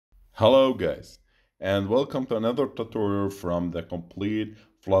Hello guys, and welcome to another tutorial from the complete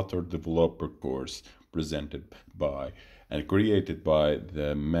Flutter developer course presented by and created by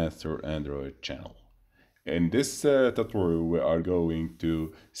the Master Android channel. In this tutorial we are going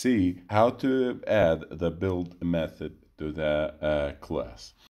to see how to add the build method to the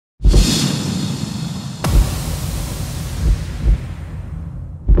class.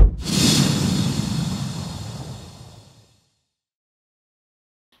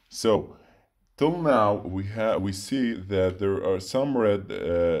 So till now, we see that there are some red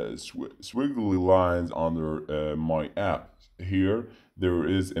squiggly lines under my app. Here, there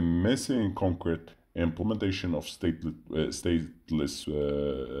is a missing concrete implementation of stateless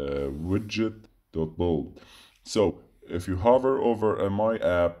widget.build. So if you hover over my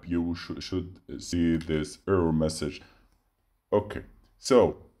app, you should see this error message. Okay,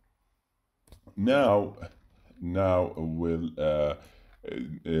 so now we'll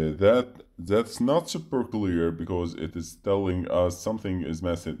that's not super clear because it is telling us something is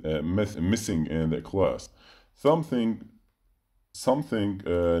missing in the class, something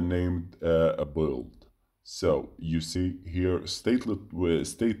named a build. So you see here stateless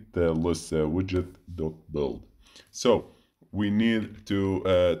widget dot build. So we need to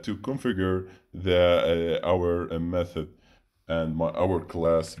configure the our method and our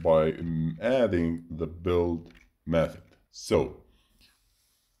class by adding the build method. So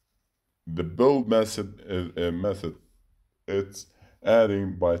the build method is a method. It's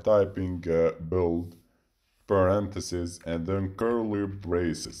adding by typing build parentheses and then curly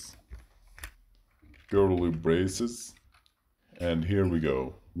braces, and here we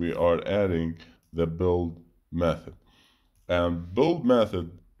go. We are adding the build method, and build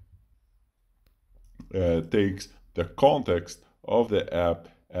method takes the context of the app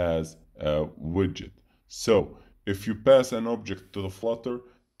as a widget. So if you pass an object to the Flutter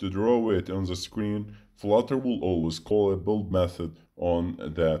to draw it on the screen, Flutter will always call a build method on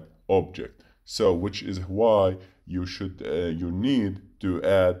that object. So which is why you need to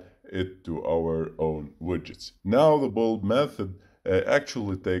add it to our own widgets. Now the build method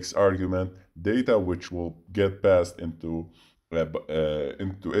actually takes argument data which will get passed into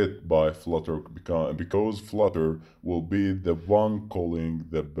it by Flutter because Flutter will be the one calling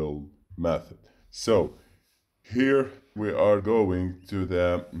the build method. So here we are going to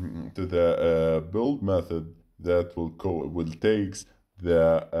the build method that will takes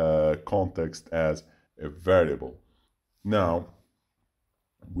the context as a variable. Now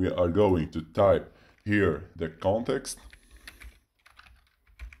we are going to type here the context.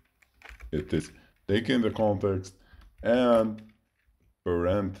 It is taking the context and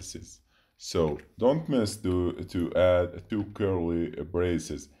parentheses. So don't miss to add two curly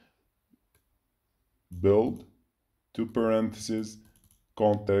braces. Build, two parentheses,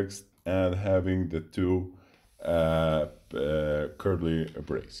 context, and having the two curly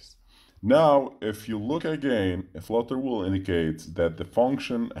braces. Now, if you look again, Flutter will indicate that the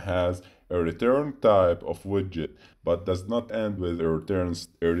function has a return type of widget, but does not end with a return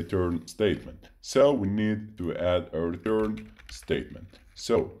statement. So we need to add a return statement.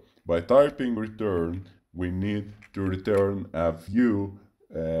 So by typing return, we need to return a view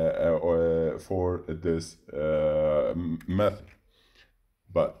for this method.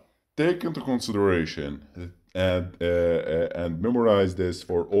 But take into consideration and memorize this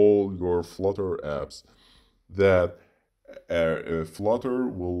for all your Flutter apps that Flutter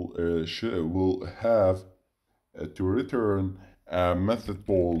will have to return a method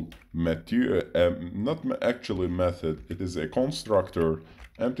called material, not actually method. It is a constructor,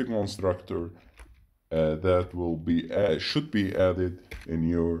 empty constructor that will be should be added in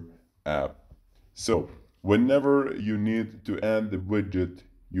your app. So whenever you need to add the widget,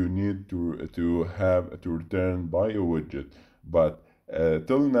 you need to have to return by a widget, but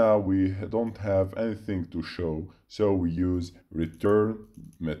till now we don't have anything to show, so we use return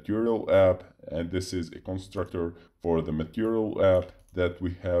material app, and this is a constructor for the material app that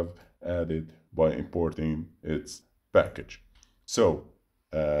we have added by importing its package. So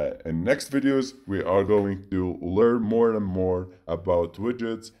in next videos we are going to learn more and more about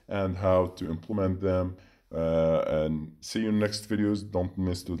widgets and how to implement them. And see you in next videos. Don't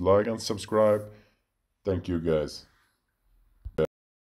miss to like and subscribe. Thank you guys.